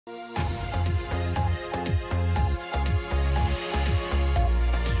Good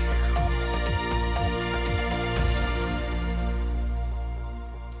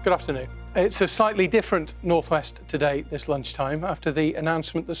afternoon. It's a slightly different North West today this lunchtime after the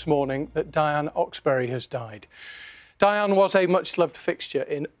announcement this morning that Dianne Oxberry has died. Dianne was a much-loved fixture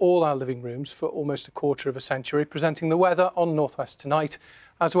in all our living rooms for almost a quarter of a century, presenting the weather on North West Tonight,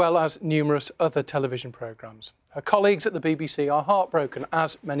 as well as numerous other television programmes. Her colleagues at the BBC are heartbroken,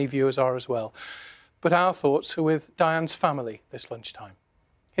 as many viewers are as well. But our thoughts are with Dianne's family this lunchtime.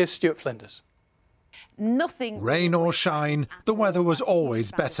 Here's Stuart Flinders. Nothing. Rain or shine, the weather was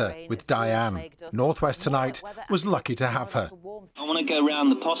always better with Dianne. North West Tonight was lucky to have her. I want to go round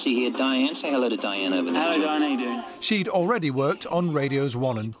the posse here, Dianne. Say hello to Dianne over there. Hello, Dianne, how you doing? She'd already worked on Radios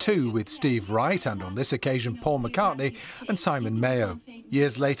 1 and 2 with Steve Wright and on this occasion Paul McCartney and Simon Mayo.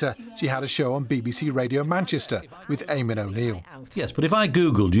 Years later, she had a show on BBC Radio Manchester with Eamon O'Neill. Yes, but if I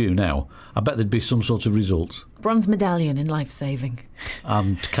googled you now, I bet there'd be some sort of results. Bronze medallion in life-saving.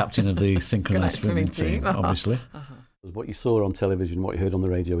 And captain of the synchronised swimming team, obviously. What you saw on television, what you heard on the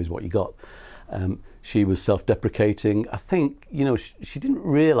radio is what you got. She was self-deprecating. I think, you know, she didn't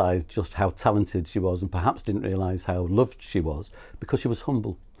realise just how talented she was and perhaps didn't realise how loved she was because she was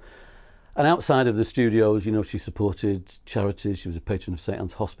humble. And outside of the studios, you know, she supported charities. She was a patron of St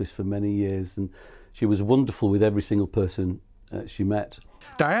Anne's Hospice for many years and she was wonderful with every single person she met.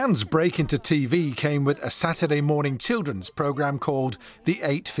 Dianne's break into TV came with a Saturday morning children's programme called The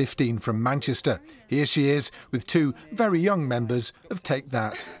 8:15 from Manchester. Here she is with two very young members of Take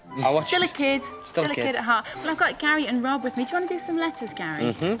That. Still a kid. Still a kid at heart. Well, I've got Gary and Rob with me. Do you want to do some letters,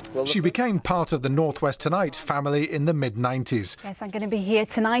 Gary? Well, she became part of the North West Tonight family in the mid-90s. Yes, I'm going to be here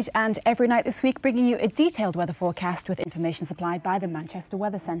tonight and every night this week bringing you a detailed weather forecast with information supplied by the Manchester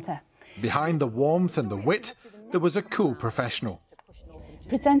Weather Centre. Behind the warmth and the wit, there was a cool professional.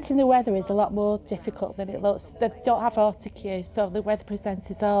 Presenting the weather is a lot more difficult than it looks. They don't have autocue, so the weather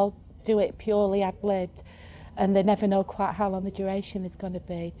presenters all do it purely ad-libbed, and they never know quite how long the duration is going to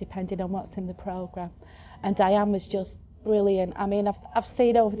be, depending on what's in the programme. And Dianne was just brilliant. I mean, I've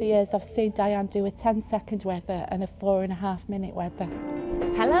seen over the years, I've seen Dianne do a 10-second weather and a 4.5-minute weather.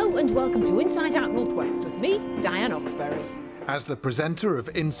 Hello and welcome to Inside Out North West with me, Dianne Oxberry. As the presenter of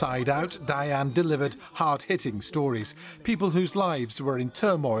Inside Out, Dianne delivered hard-hitting stories. People whose lives were in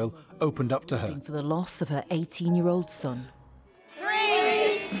turmoil opened up to her. For the loss of her 18-year-old son.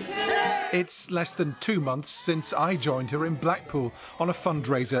 3, 2... It's less than 2 months since I joined her in Blackpool on a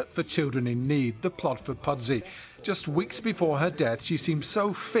fundraiser for children in need, the Plot for Pudsey. Just weeks before her death, she seemed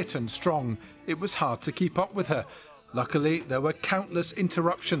so fit and strong, it was hard to keep up with her. Luckily, there were countless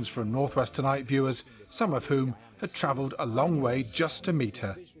interruptions from North West Tonight viewers, some of whom had travelled a long way just to meet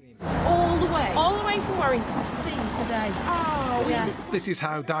her. All the way from Warrington to see you today. Oh, yeah. This is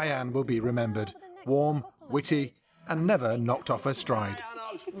how Dianne will be remembered. Warm, witty, and never knocked off her stride.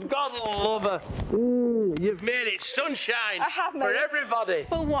 God love her. Ooh, you've made it sunshine for everybody.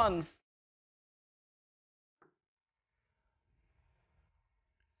 For once.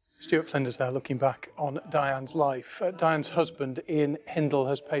 Stuart Flinders there looking back on Dianne's life. Dianne's husband, Ian Hindle,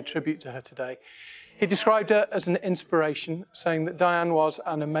 has paid tribute to her today. He described her as an inspiration, saying that Dianne was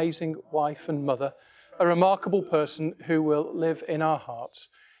an amazing wife and mother, a remarkable person who will live in our hearts.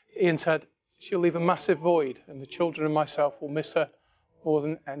 Ian said, she'll leave a massive void and the children and myself will miss her more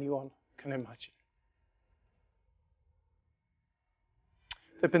than anyone can imagine.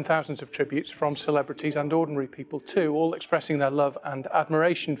 There have been thousands of tributes from celebrities and ordinary people too, all expressing their love and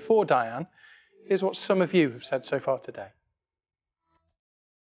admiration for Dianne. Here's what some of you have said so far today.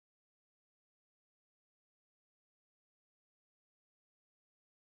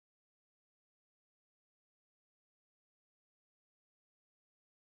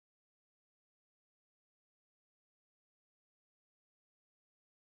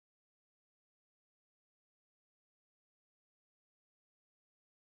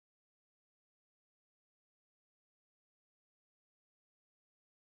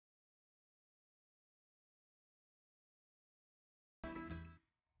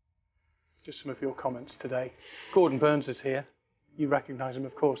 Just some of your comments today. Gordon Burns is here. You recognise him,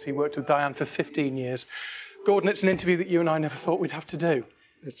 of course. He worked with Dianne for 15 years. Gordon, it's an interview that you and I never thought we'd have to do.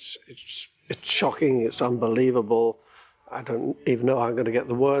 It's shocking. It's unbelievable. I don't even know how I'm going to get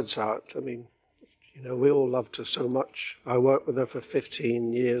the words out. I mean, you know, we all loved her so much. I worked with her for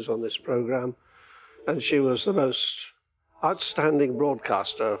 15 years on this programme, and she was the most outstanding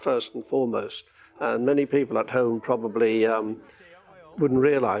broadcaster, first and foremost. And many people at home probably wouldn't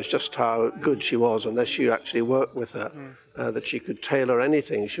realise just how good she was unless you actually worked with her, that she could tailor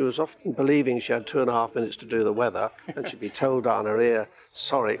anything. She was often believing she had 2.5 minutes to do the weather, and she'd be told down her ear,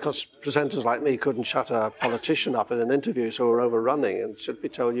 sorry, because presenters like me couldn't shut a politician up in an interview, so we're overrunning, and she'd be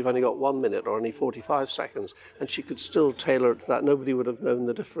told you've only got 1 minute or only 45 seconds, and she could still tailor it to that. Nobody would have known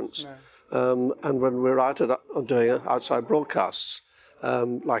the difference. No. And when we were out doing outside broadcasts,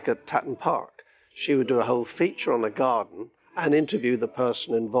 like at Tatton Park, she would do a whole feature on a garden and interview the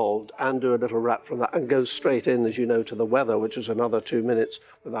person involved and do a little wrap from that and go straight in, as you know, to the weather, which is another 2 minutes,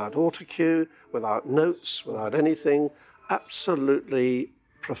 without autocue, without notes, without anything. Absolutely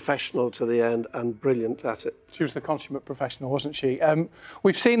professional to the end and brilliant at it. She was the consummate professional, wasn't she?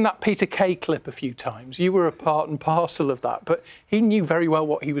 We've seen that Peter Kay clip a few times. You were a part and parcel of that, but he knew very well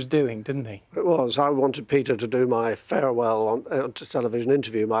what he was doing, didn't he? It was. I wanted Peter to do my farewell on television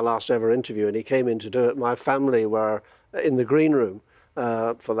interview, my last ever interview, and he came in to do it. My family were in the green room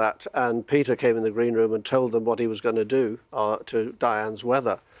for that, and Peter came in the green room and told them what he was going to do to Dianne's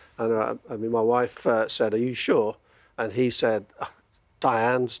weather. And I mean, my wife said, "Are you sure?" And he said,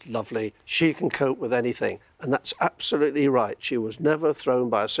 "Dianne's lovely. She can cope with anything." And that's absolutely right. She was never thrown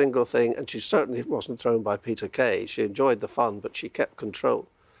by a single thing, and she certainly wasn't thrown by Peter Kay. She enjoyed the fun, but she kept control.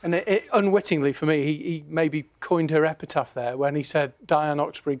 And unwittingly for me, he maybe coined her epitaph there when he said, "Dianne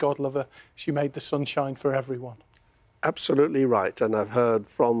Oxberry, God love her, she made the sunshine for everyone." Absolutely right. And I've heard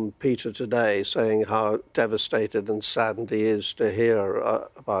from Peter today saying how devastated and saddened he is to hear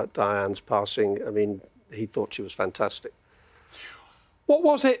about Dianne's passing. I mean, he thought she was fantastic. What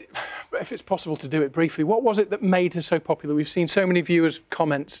was it, if it's possible to do it briefly, what was it that made her so popular? We've seen so many viewers'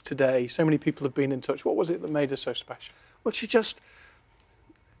 comments today, so many people have been in touch. What was it that made her so special? Well,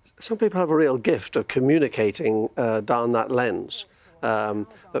 some people have a real gift of communicating down that lens,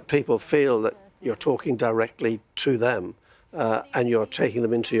 that people feel that you're talking directly to them and you're taking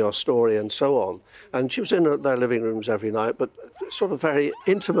them into your story and so on. And she was in their living rooms every night, but sort of very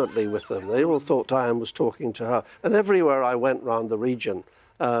intimately with them. They all thought Dianne was talking to her. And everywhere I went round the region,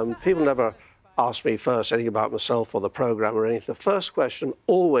 people never asked me first anything about myself or the programme or anything. The first question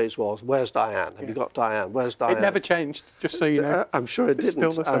always was, "Where's Dianne? Have you got Dianne? Where's Dianne?" It never changed, just so you know. I'm sure it didn't.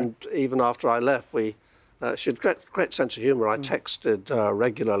 Still the same. And even after I left, she had great sense of humour. I texted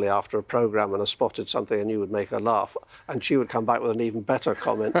regularly after a programme and I spotted something I knew would make her laugh, and she would come back with an even better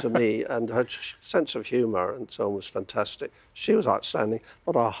comment to me, and her sense of humour and so on was fantastic. She was outstanding,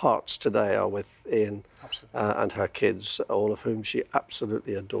 but our hearts today are with Ian and her kids, all of whom she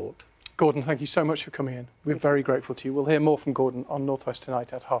absolutely adored. Gordon, thank you so much for coming in. We're very grateful to you. We'll hear more from Gordon on North West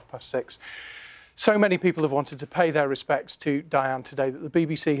Tonight at 6:30. So many people have wanted to pay their respects to Dianne today that the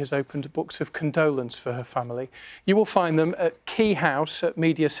BBC has opened books of condolence for her family. You will find them at Key House at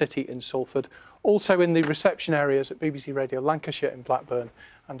Media City in Salford, also in the reception areas at BBC Radio Lancashire in Blackburn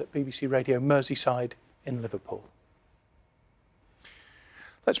and at BBC Radio Merseyside in Liverpool.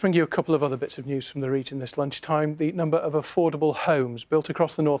 Let's bring you a couple of other bits of news from the region this lunchtime. The number of affordable homes built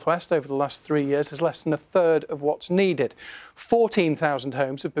across the northwest over the last 3 years is less than a third of what's needed. 14,000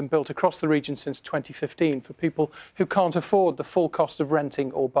 homes have been built across the region since 2015 for people who can't afford the full cost of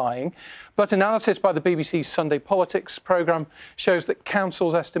renting or buying. But analysis by the BBC's Sunday Politics programme shows that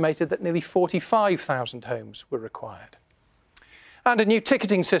councils estimated that nearly 45,000 homes were required. And a new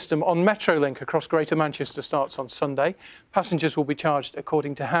ticketing system on Metrolink across Greater Manchester starts on Sunday. Passengers will be charged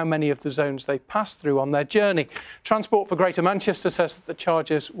according to how many of the zones they pass through on their journey. Transport for Greater Manchester says that the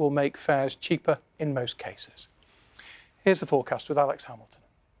charges will make fares cheaper in most cases. Here's the forecast with Alex Hamilton.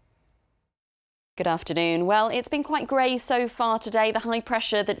 Good afternoon. Well, it's been quite grey so far today. The high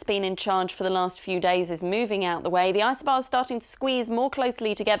pressure that's been in charge for the last few days is moving out the way. The isobars starting to squeeze more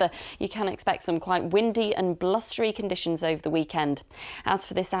closely together. You can expect some quite windy and blustery conditions over the weekend. As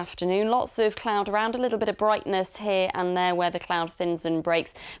for this afternoon, lots of cloud around, a little bit of brightness here and there where the cloud thins and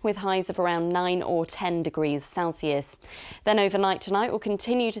breaks, with highs of around 9 or 10 degrees Celsius. Then overnight tonight, we'll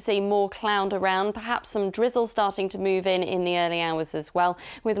continue to see more cloud around, perhaps some drizzle starting to move in the early hours as well,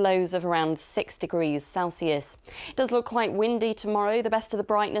 with lows of around 6 degrees Celsius. It does look quite windy tomorrow, the best of the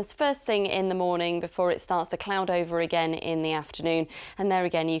brightness first thing in the morning before it starts to cloud over again in the afternoon. And there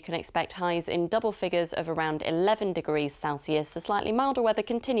again you can expect highs in double figures of around 11 degrees Celsius, the slightly milder weather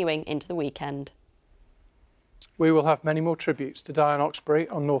continuing into the weekend. We will have many more tributes to Dianne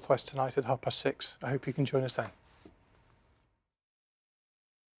Oxberry on North West Tonight at 6:30. I hope you can join us then.